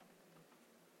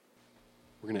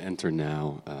 We're going to enter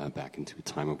now back into a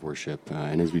time of worship.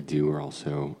 And as we do, we're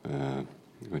also going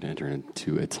to enter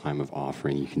into a time of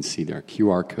offering. You can see there are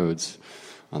QR codes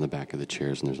on the back of the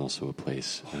chairs, and there's also a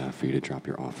place for you to drop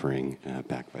your offering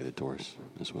back by the doors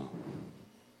as well.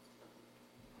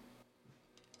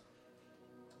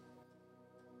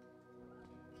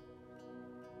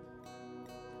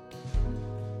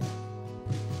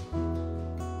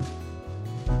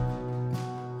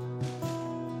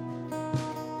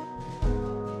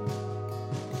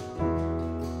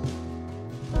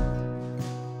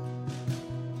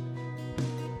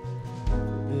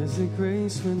 There's a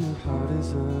grace when the heart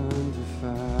is under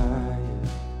fire.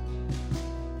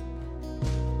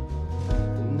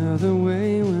 Another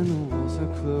way when the walls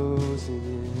are closing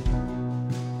in.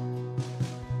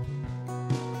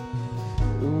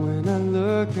 When I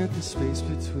look at the space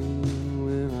between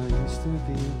where I used to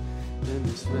be and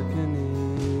this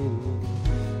reckoning,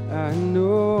 I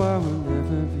know I will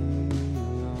never be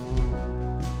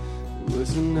alone. There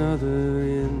was another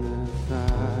in the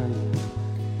fire,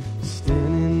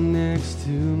 standing next to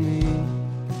me.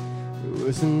 There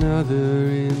was another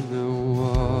in the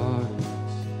waters,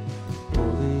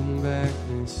 holding back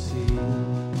the sea.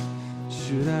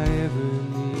 Should I ever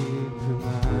need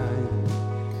reminding,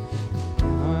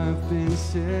 now I've been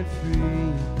set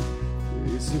free.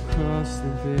 There is a cross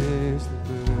that bears the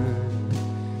burden,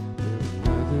 and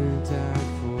another died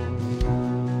for me.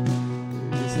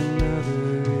 There is another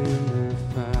in the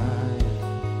fire.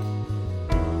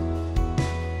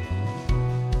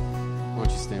 Why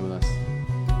don't you stand with us?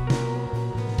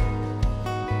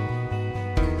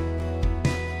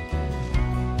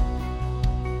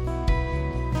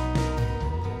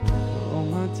 Oh,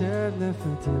 my dad left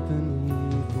me dead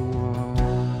beneath the wall.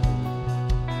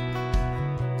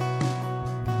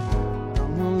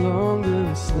 I'm no longer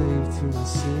a slave to my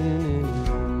sin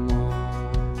anymore.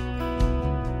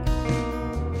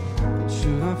 But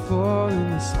should I fall in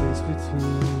the space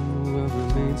between what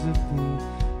remains of me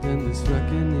and this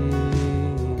reckoning,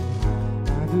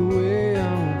 either way I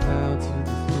will bow to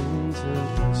the things of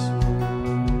this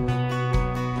world.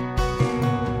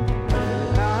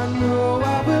 I know I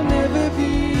will never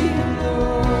be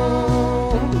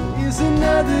alone. There's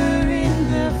another in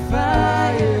the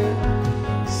fire,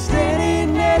 standing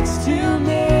next to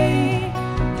me.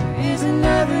 There's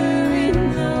another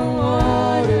in the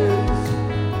waters,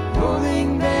 holding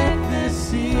back the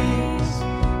seas.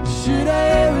 Should I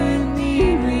ever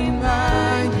need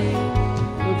reminding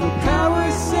of the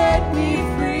power set me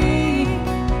free?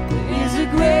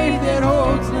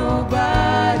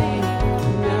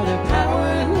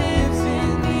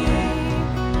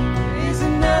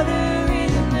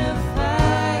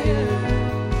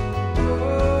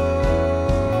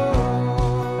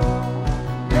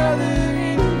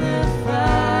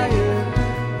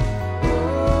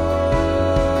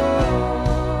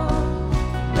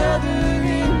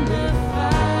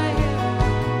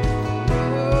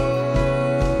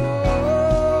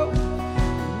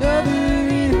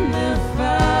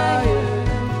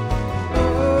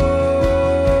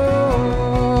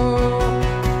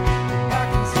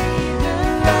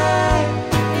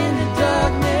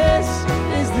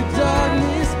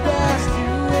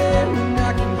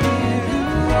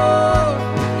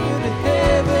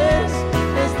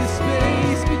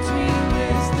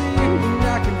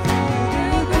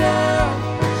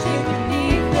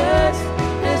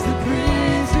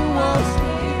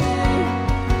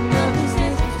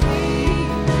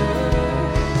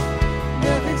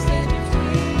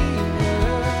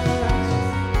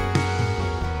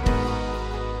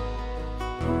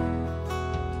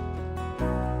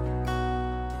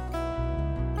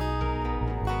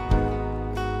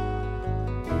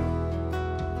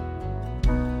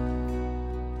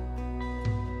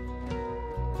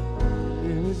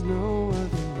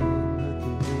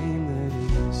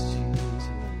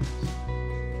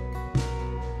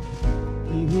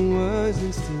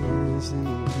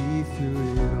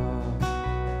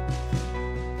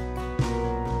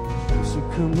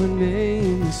 come what may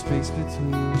in the space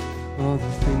between all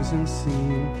the things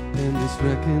unseen and this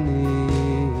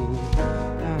reckoning.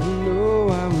 I know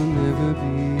I will never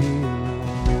be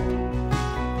alone.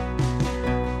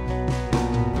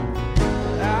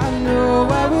 I know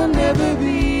I will never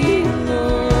be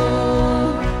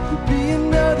alone. There'll be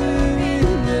another in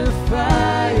the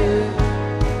fire,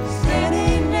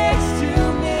 standing next to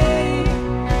me.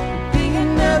 There'll be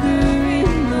another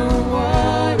in the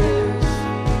waters,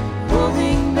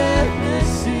 holding back the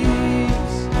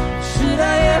seas. Should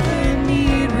I ever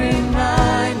need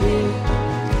reminding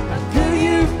how good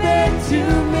you've been to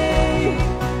me?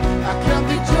 I count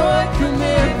the joy from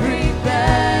every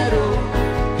battle,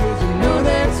 'cause I know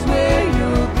that's where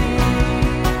you'll be.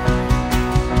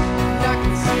 And I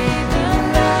can see the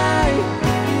light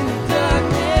in the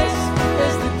darkness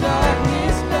as the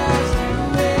darkness passes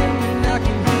away. And I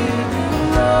can hear the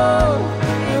roar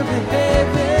of the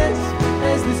heavens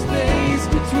as the space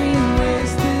between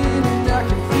wasted. And I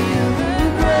can feel the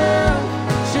ground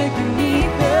shake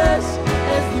beneath us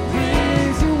as the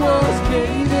prison walls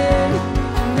cave in.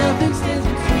 Nothing stands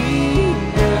between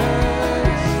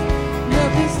us.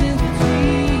 Nothing stands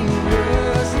between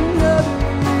us. Another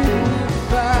in the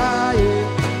fire,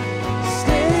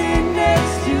 standing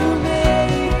next to me.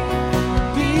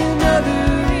 Be another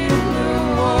in the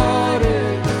water,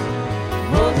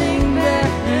 holding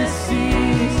back the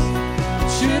seas.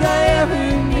 Should I ever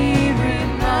need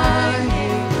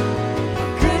reminding how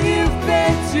good you've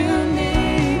been to me?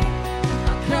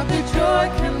 I count the joy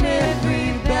from every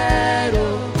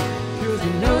battle, 'cause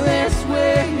I know that's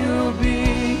where you'll be.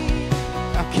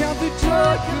 I count the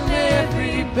joy from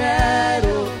every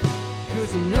battle,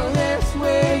 'cause I know that's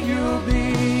where you'll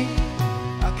be.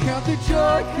 I count the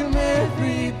joy from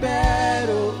every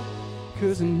battle,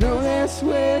 'cause I know that's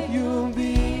where you'll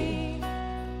be.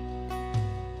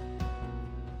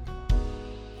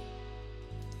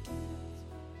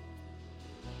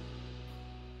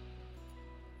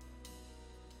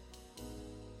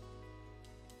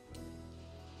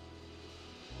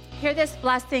 Hear this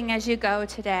blessing as you go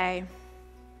today.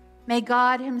 May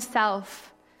God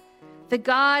himself, the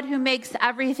God who makes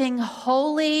everything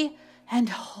holy and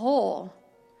whole,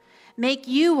 make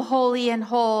you holy and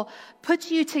whole, put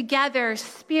you together,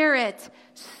 spirit,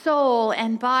 soul,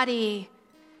 and body.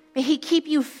 May he keep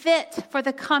you fit for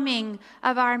the coming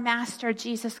of our Master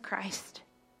Jesus Christ.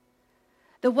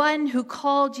 The one who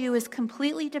called you is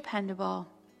completely dependable.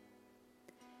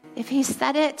 If he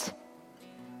said it,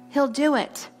 he'll do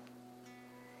it,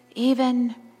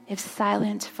 even if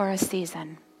silent for a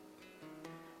season.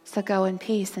 So go in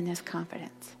peace in his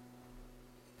confidence.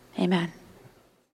 Amen.